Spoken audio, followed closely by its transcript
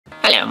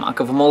Hello,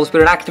 Marco from All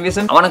Spirit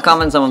Activism. I want to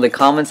comment some of the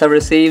comments I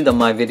received on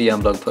my video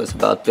and blog post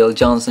about Bill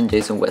Johnson,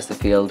 Jason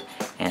Westerfield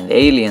and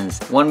aliens.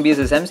 One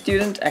BSSM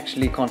student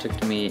actually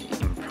contacted me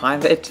in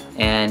private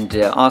and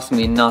asked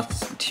me not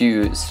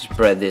to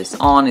spread this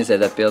on. He said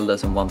that Bill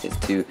doesn't want this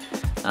to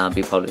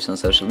be published on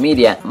social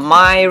media.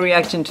 My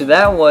reaction to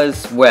that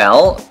was,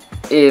 well,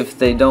 if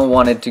they don't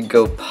want it to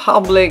go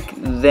public,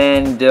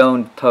 then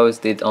don't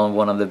post it on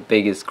one of the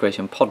biggest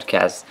Christian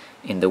podcasts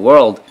in the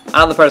world.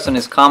 Another person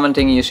is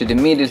commenting, you should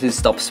immediately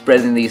stop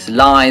spreading these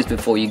lies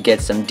before you get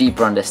some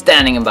deeper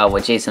understanding about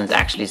what Jason's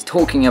actually is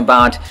talking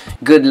about.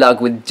 Good luck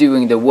with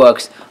doing the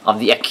works of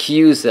the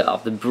accuser,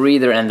 of the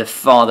breather and the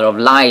father of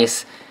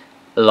lies.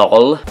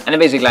 Lol. And the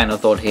basic line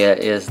of thought here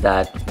is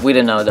that we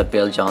don't know that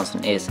Bill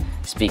Johnson is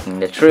speaking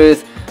the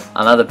truth.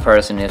 Another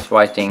person is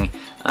writing,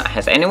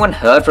 has anyone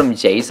heard from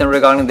Jason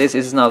regarding this?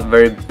 This is not a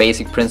very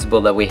basic principle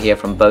that we hear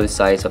from both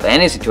sides of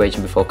any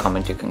situation before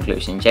coming to a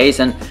conclusion.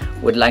 Jason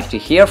would like to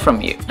hear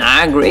from you.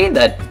 I agree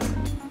that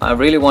I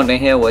really want to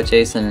hear what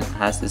Jason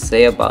has to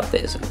say about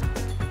this.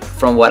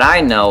 From what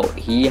I know,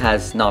 he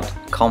has not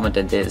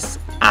commented this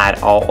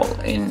at all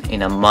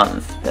in a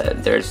month.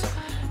 There's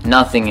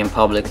nothing in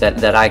public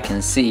that I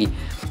can see.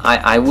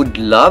 I would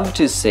love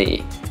to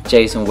see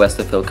Jason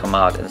Westerfield come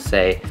out and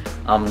say,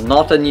 I'm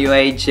not a New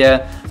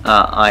Ager.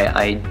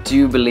 I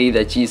do believe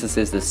that Jesus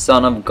is the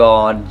Son of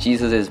God.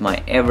 Jesus is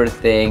my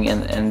everything,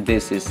 and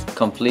this is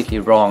completely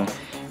wrong.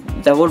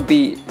 That would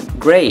be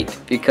great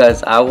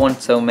because I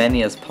want so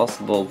many as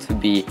possible to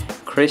be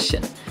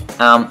Christian.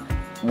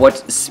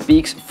 What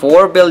speaks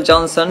for Bill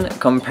Johnson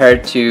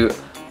compared to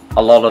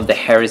a lot of the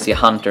heresy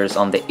hunters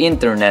on the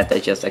internet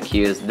that just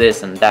accuse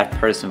this and that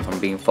person from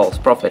being false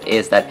prophet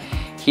is that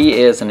he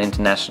is an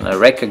internationally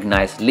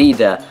recognized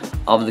leader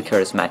of the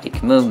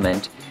charismatic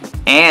movement,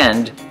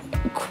 and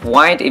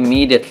quite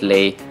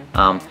immediately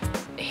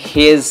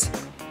his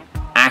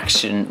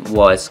action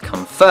was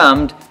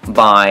confirmed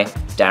by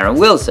Darren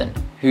Wilson,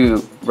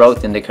 who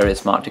wrote in the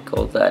Charisma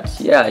article that,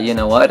 yeah, you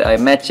know what, I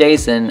met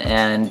Jason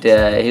and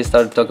he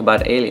started to talk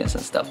about aliens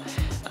and stuff.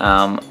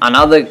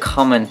 Another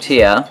comment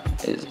here,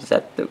 is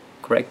that the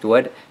correct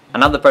word?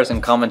 Another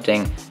person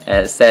commenting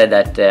said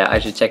that I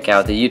should check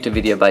out the YouTube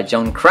video by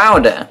John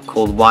Crowder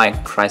called Why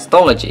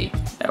Christology,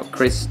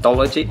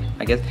 Christology,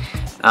 I guess,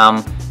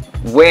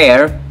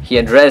 where he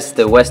addressed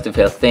the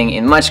Westerfield thing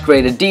in much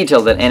greater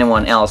detail than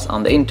anyone else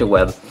on the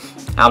interweb.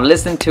 I've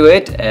listened to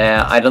it.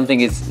 I don't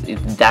think it's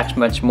that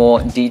much more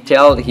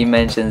detailed. He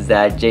mentions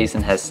that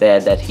Jason has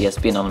said that he has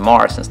been on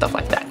Mars and stuff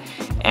like that,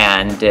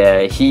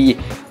 and he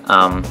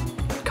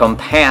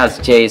compares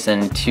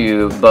Jason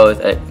to both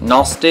a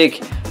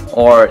Gnostic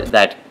or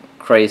that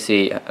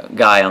crazy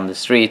guy on the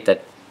street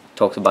that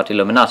talks about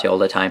Illuminati all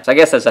the time. So I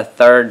guess that's a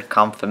third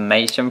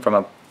confirmation from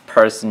a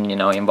person, you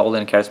know, involved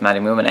in the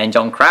charismatic movement. And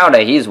John Crowder,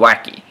 he's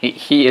wacky.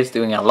 He is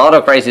doing a lot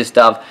of crazy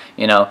stuff.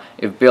 You know,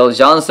 if Bill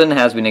Johnson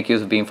has been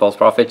accused of being false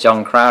prophet,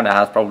 John Crowder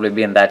has probably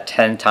been that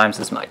 10 times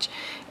as much.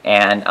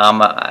 And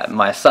I'm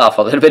myself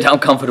a little bit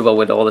uncomfortable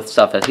with all the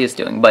stuff that he's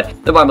doing.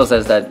 But the Bible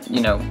says that,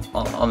 you know,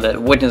 on the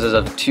witnesses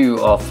of 2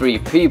 or 3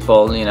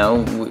 people, you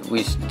know,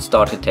 we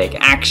start to take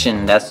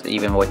action. That's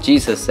even what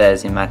Jesus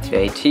says in Matthew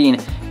 18.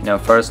 You know,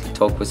 first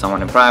talk with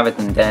someone in private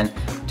and then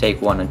take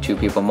 1 or 2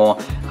 people more.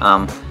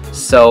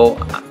 So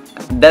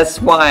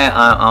that's why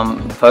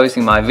I'm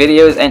posting my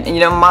videos. And,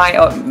 you know,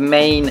 my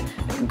main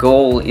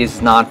goal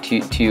is not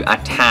to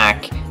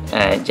attack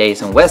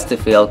Jason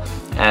Westerfield.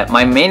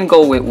 My main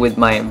goal with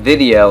my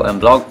video and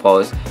blog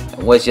post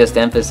was just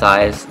to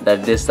emphasize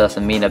that this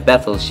doesn't mean that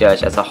Bethel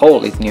Church as a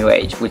whole is New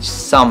Age, which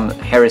some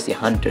heresy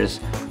hunters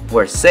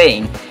were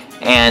saying.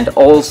 And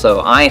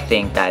also I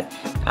think that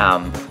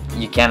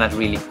you cannot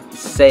really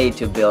say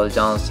to Bill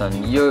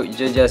Johnson, you're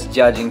just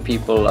judging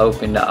people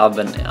open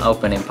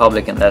in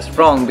public, and that's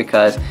wrong,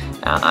 because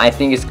I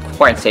think it's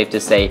quite safe to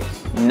say,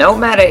 no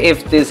matter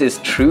if this is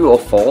true or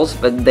false,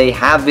 but they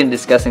have been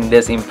discussing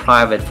this in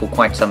private for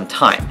quite some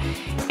time,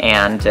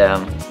 and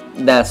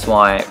that's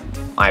why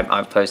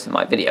I posted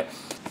my video.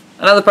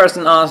 Another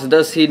person asked,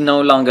 does he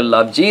no longer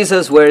love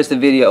Jesus? Where is the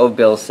video of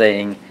Bill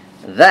saying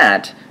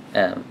that?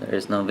 There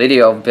is no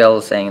video of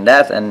Bill saying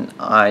that, and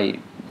I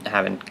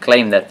haven't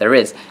claimed that there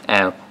is.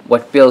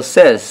 What Bill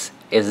says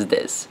is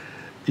this.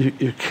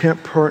 You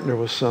can't partner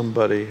with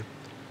somebody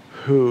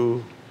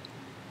who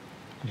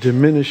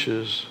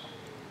diminishes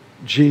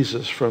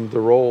Jesus from the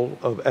role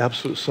of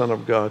absolute Son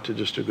of God to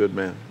just a good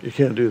man. You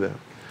can't do that.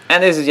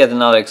 And this is yet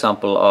another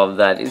example of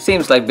that. It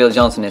seems like Bill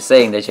Johnson is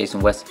saying that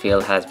Jason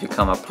Westerfield has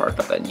become a part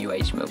of a New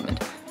Age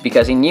movement.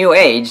 Because in New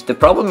Age, the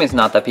problem is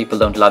not that people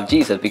don't love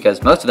Jesus,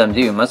 because most of them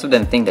do. Most of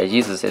them think that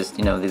Jesus is,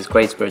 you know, this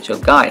great spiritual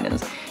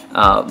guidance.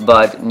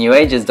 But New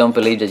Agers don't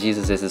believe that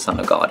Jesus is the Son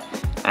of God.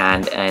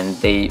 And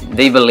they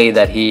believe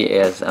that he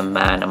is a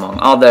man among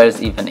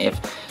others, even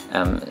if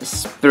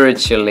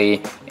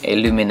spiritually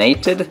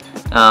illuminated.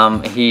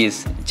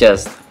 He's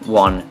just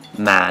one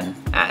man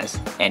as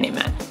any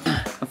man.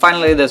 And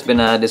finally, there's been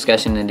a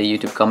discussion in the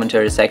YouTube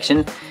commentary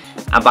section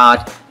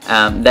about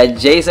that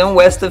Jason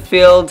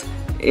Westerfield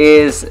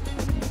is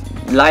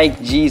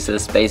like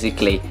Jesus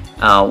basically,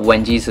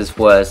 when Jesus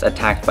was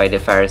attacked by the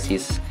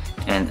Pharisees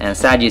and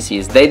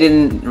Sadducees, they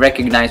didn't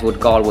recognize what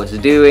God was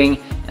doing.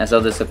 And so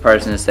there's a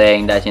person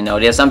saying that, you know,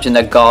 the assumption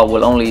that God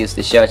will only use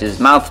the church as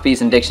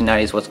mouthpiece and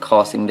dictionary is what's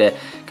causing the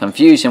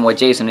confusion. What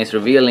Jason is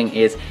revealing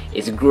is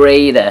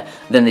greater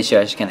than the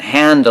church can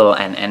handle,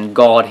 and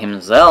God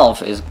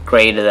himself is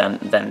greater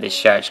than the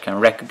church can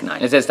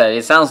recognize. It says that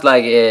it sounds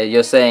like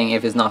you're saying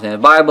if it's not in the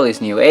Bible, it's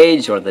New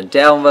Age or the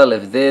devil.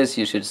 If this,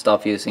 you should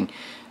stop using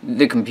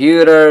the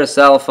computer,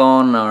 cell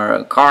phone,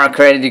 or car,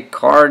 credit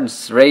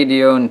cards,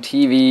 radio, and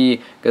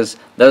TV, because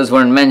those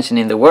weren't mentioned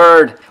in the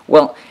Word.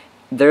 Well,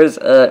 there's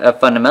a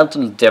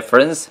fundamental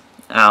difference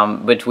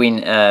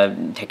between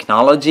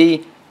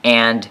technology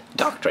and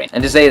doctrine.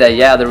 And to say that,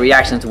 yeah, the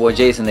reaction toward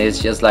Jason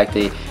is just like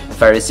the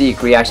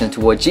Pharisaic reaction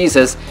toward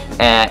Jesus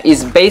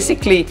is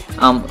basically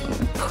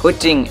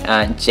putting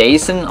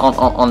Jason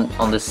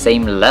on the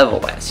same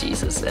level as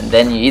Jesus. And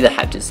then you either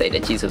have to say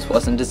that Jesus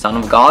wasn't the Son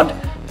of God,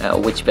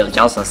 which Bill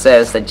Johnson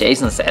says that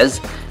Jason says,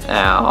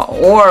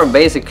 or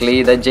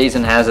basically that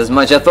Jason has as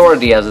much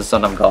authority as the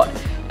Son of God.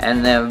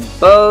 And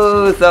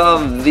both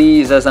of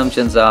these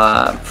assumptions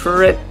are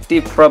pretty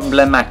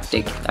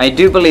problematic. I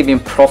do believe in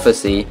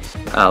prophecy,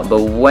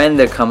 but when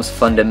there comes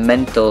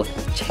fundamental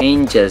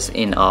changes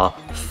in our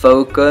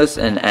focus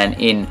and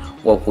in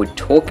what we're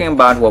talking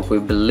about, what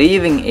we're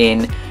believing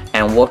in,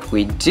 and what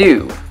we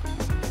do,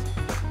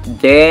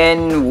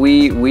 then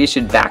we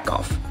should back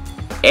off.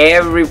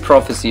 Every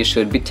prophecy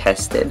should be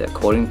tested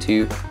according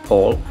to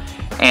Paul,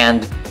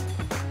 and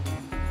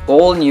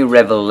all new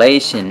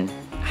revelation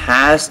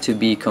has to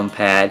be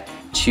compared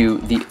to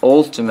the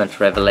ultimate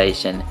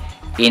revelation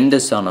in the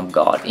Son of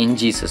God, in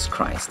Jesus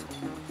Christ.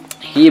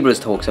 Hebrews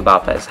talks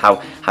about this,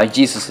 how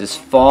Jesus is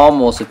far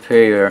more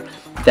superior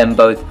than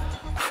both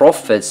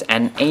prophets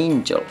and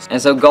angels. And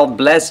so God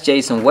bless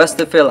Jason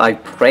Westerfield. I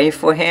pray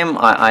for him.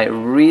 I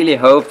really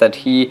hope that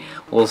he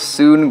will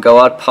soon go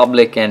out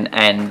public and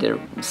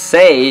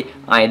say,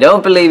 I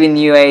don't believe in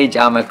New Age,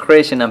 I'm a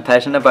Christian, I'm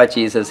passionate about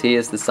Jesus, he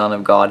is the Son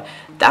of God.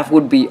 That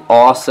would be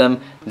awesome.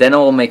 Then I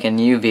will make a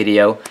new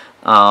video.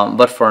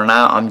 But for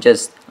now, I'm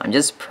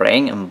just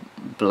praying and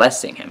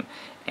blessing him.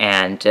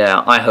 And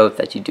I hope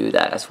that you do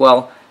that as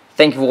well.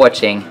 Thank you for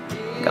watching.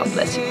 God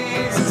bless you.